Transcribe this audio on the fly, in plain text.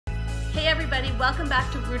Hey everybody, welcome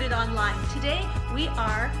back to Rooted Online. Today we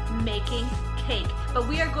are making cake, but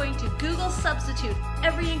we are going to Google substitute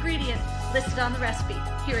every ingredient listed on the recipe.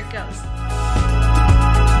 Here it goes.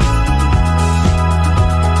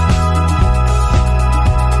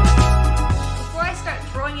 Before I start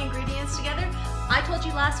throwing ingredients together, I told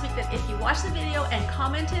you last week that if you watched the video and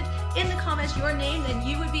commented in the comments your name, then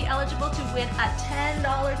you would be eligible to win a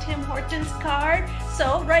 $10 Tim Hortons card.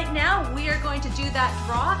 So right now we are going to do that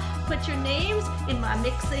draw. Put your names in my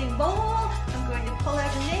mixing bowl. I'm going to pull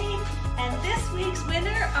out a name, and this week's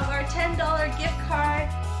winner of our $10 gift card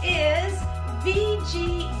is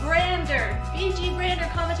VG Brander. VG Brander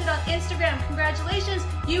commented on Instagram. Congratulations,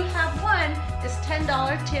 you have won this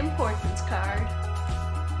 $10 Tim Hortons card.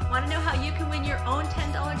 Want to know how you can win your own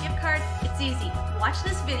 $10 gift card? It's easy. Watch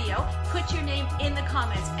this video, put your name in the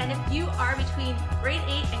comments, and if you are between grade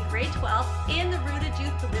 8 and grade 12 in the Rooted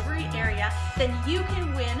Youth Delivery area, then you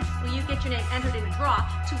can win, when you get your name entered in a draw,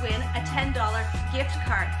 to win a $10 gift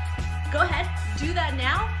card. Go ahead, do that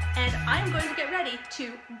now, and I'm going to get ready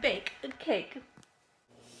to bake a cake.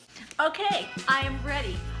 Okay, I am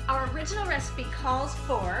ready. Our original recipe calls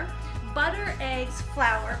for butter, eggs,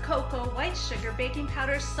 flour, cocoa, white sugar, baking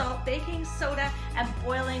powder, salt, baking soda, and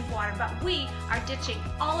boiling water. But we are ditching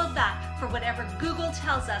all of that for whatever Google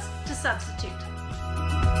tells us to substitute.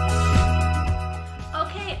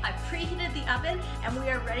 Okay, I've preheated the oven and we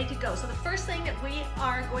are ready to go. So the first thing that we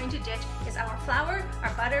are going to ditch is our flour,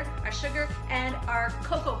 our butter, our sugar, and our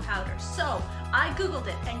cocoa powder. So I Googled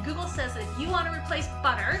it, and Google says that if you want to replace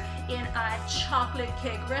butter in a chocolate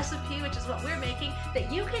cake recipe, which is what we're making,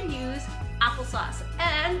 that you can use applesauce.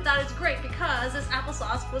 And that is great because this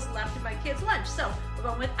applesauce was left in my kids' lunch. So we're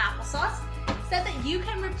going with applesauce. It said that you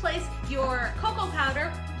can replace your cocoa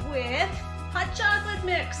powder with hot chocolate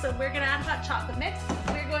mix. So we're going to add hot chocolate mix.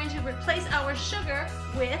 We're going to replace our sugar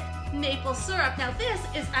with maple syrup. Now this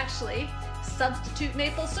is actually substitute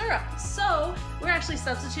maple syrup. So we're actually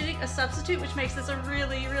substituting a substitute, which makes this a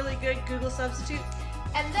really, really good Google substitute.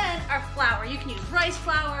 And then our flour. You can use rice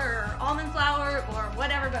flour or almond flour or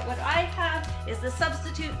whatever, but what I have is the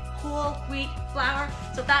substitute whole wheat flour.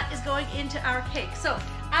 So that is going into our cake. So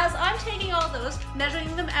as I'm taking all those,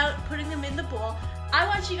 measuring them out, putting them in the bowl, I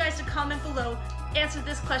want you guys to comment below, answer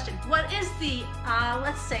this question. What is the,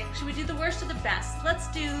 let's say, should we do the worst or the best? Let's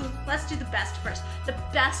do the best first. The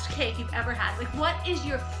best cake you've ever had. Like, what is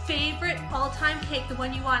your favorite all-time cake, the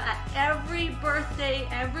one you want at every birthday,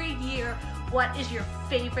 every year? What is your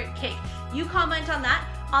favorite cake? You comment on that.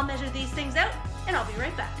 I'll measure these things out, and I'll be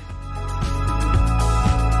right back.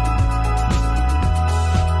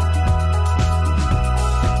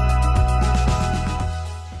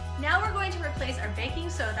 Our baking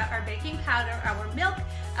soda, our baking powder, our milk,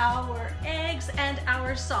 our eggs, and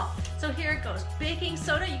our salt. So here it goes. Baking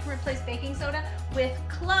soda, you can replace baking soda with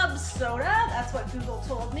club soda. That's what Google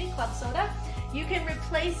told me, club soda. You can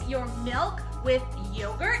replace your milk with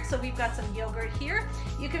yogurt. So we've got some yogurt here.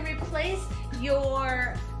 You can replace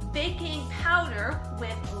your baking powder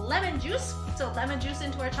with lemon juice. So lemon juice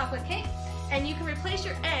into our chocolate cake. And you can replace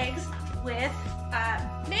your eggs with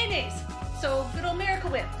mayonnaise. So good old Miracle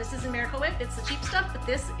Whip. This isn't Miracle Whip, it's the cheap stuff, but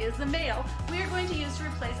this is the mayo we are going to use to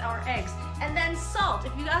replace our eggs. And then salt.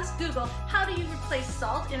 If you ask Google, how do you replace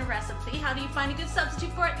salt in a recipe? How do you find a good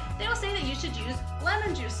substitute for it? They will say that you should use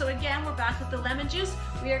lemon juice. So again, we're back with the lemon juice.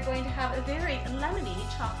 We are going to have a very lemony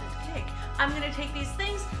chocolate cake. I'm going to take these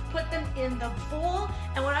things, put them in the bowl,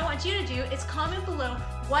 and what I want you to do is comment below,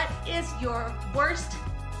 what is your worst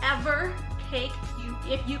ever cake?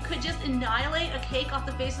 If you could just annihilate a cake off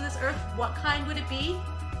the face of this earth, what kind would it be?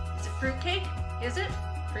 Is it fruitcake? Is it?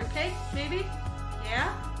 Fruitcake, maybe?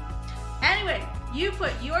 Yeah? Anyway, you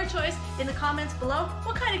put your choice in the comments below.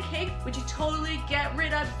 What kind of cake would you totally get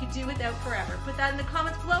rid of, you could do without forever? Put that in the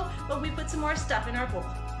comments below while we put some more stuff in our bowl.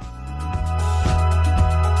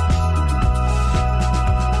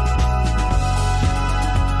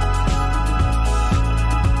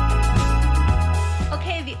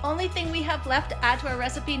 Only thing we have left to add to our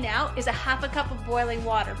recipe now is a half a cup of boiling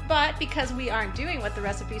water. But because we aren't doing what the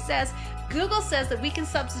recipe says, Google says that we can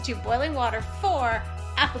substitute boiling water for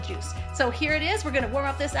apple juice. So here it is. We're going to warm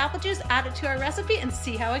up this apple juice, add it to our recipe, and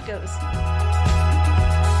see how it goes.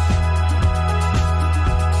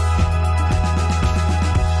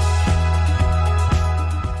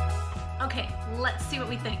 Okay, let's see what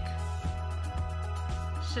we think.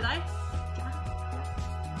 Should I?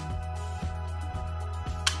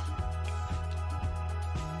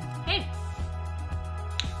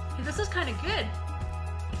 This is kind of good.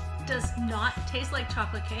 Does not taste like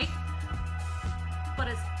chocolate cake, but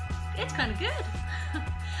it's It's kind of good.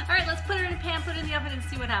 All right, let's put it in a pan, put it in the oven and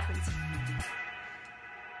see what happens.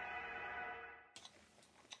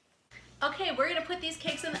 Okay, we're gonna put these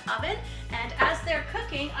cakes in the oven, and as they're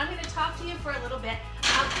cooking, I'm gonna talk to you for a little bit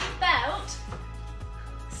about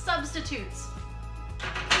substitutes.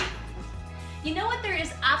 You know what there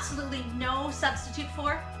is absolutely no substitute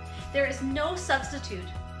for? There is no substitute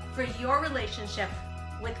for your relationship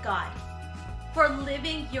with God. For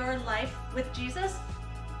living your life with Jesus,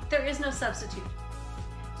 there is no substitute.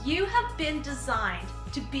 You have been designed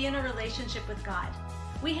to be in a relationship with God.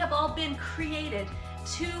 We have all been created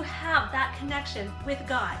to have that connection with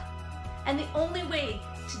God. And the only way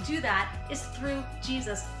to do that is through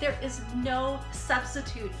Jesus. There is no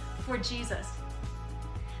substitute for Jesus.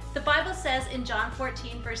 The Bible says in John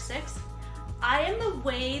 14, verse 6, I am the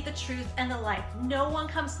way, the truth, and the life. No one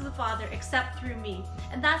comes to the Father except through me.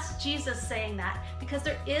 And that's Jesus saying that, because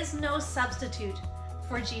there is no substitute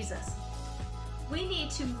for Jesus. We need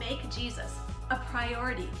to make Jesus a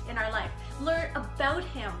priority in our life. Learn about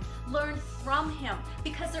him, learn from him,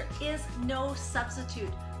 because there is no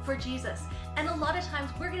substitute for Jesus. And a lot of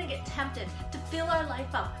times we're gonna get tempted to fill our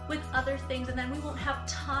life up with other things, and then we won't have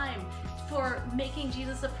time for making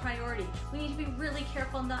Jesus a priority. We need to be really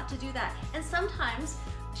careful not to do that. And sometimes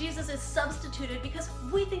Jesus is substituted because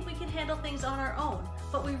we think we can handle things on our own,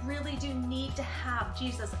 but we really do need to have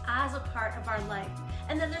Jesus as a part of our life.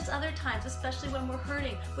 And then there's other times, especially when we're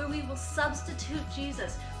hurting, where we will substitute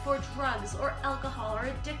Jesus for drugs or alcohol or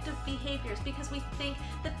addictive behaviors because we think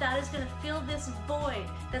that that is going to fill this void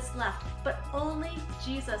that's left. But only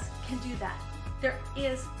Jesus can do that. There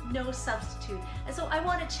is no substitute. And so I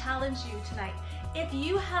want to challenge you tonight. If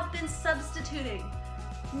you have been substituting,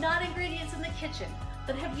 not ingredients in the kitchen,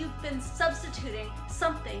 but have you been substituting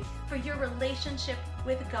something for your relationship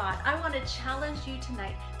with God? I want to challenge you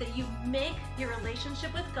tonight that you make your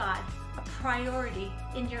relationship with God a priority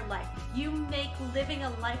in your life. You make living a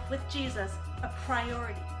life with Jesus a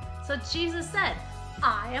priority. So Jesus said,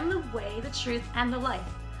 I am the way, the truth, and the life.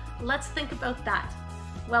 Let's think about that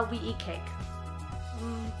while we eat cake.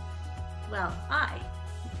 Well, I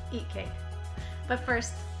eat cake. But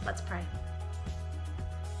first, let's pray.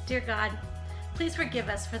 Dear God, please forgive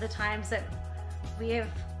us for the times that we have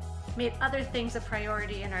made other things a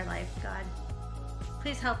priority in our life, God.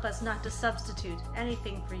 Please help us not to substitute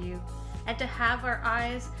anything for you and to have our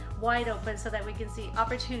eyes wide open so that we can see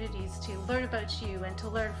opportunities to learn about you and to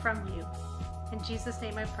learn from you. In Jesus'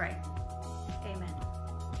 name I pray. Amen.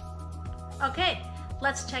 Okay,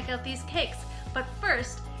 let's check out these cakes. But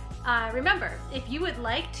first, remember, if you would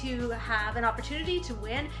like to have an opportunity to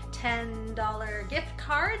win $10 gift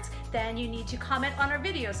cards, then you need to comment on our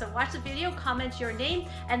video. So watch the video, comment your name,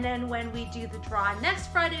 and then when we do the draw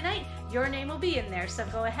next Friday night, your name will be in there. So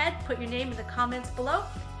go ahead, put your name in the comments below,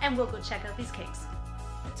 and we'll go check out these cakes.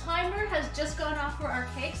 The timer has just gone off for our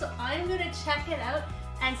cake, so I'm gonna check it out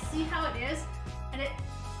and see how it is. And it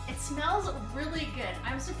smells really good.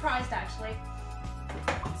 I'm surprised actually.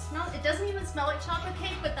 It doesn't even smell like chocolate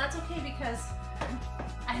cake, but that's okay because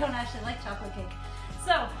I don't actually like chocolate cake.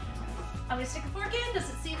 So I'm gonna stick a fork in. Does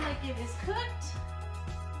it seem like it is cooked?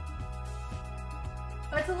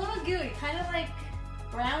 Oh, it's a little gooey, kind of like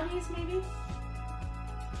brownies maybe.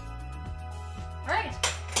 All right,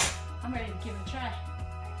 I'm ready to give it a try.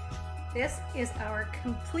 This is our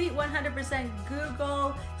complete 100%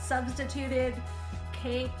 Google substituted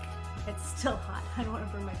cake. It's still hot. I don't want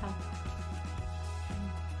to burn my tongue.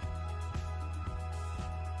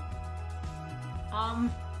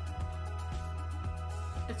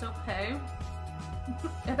 It's okay.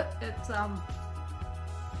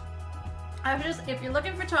 If you're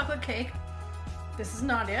looking for chocolate cake, this is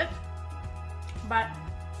not it. But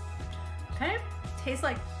kind of tastes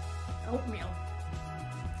like oatmeal.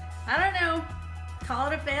 I don't know. Call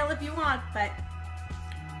it a fail if you want, but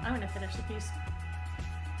I'm gonna finish the piece.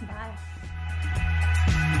 Bye.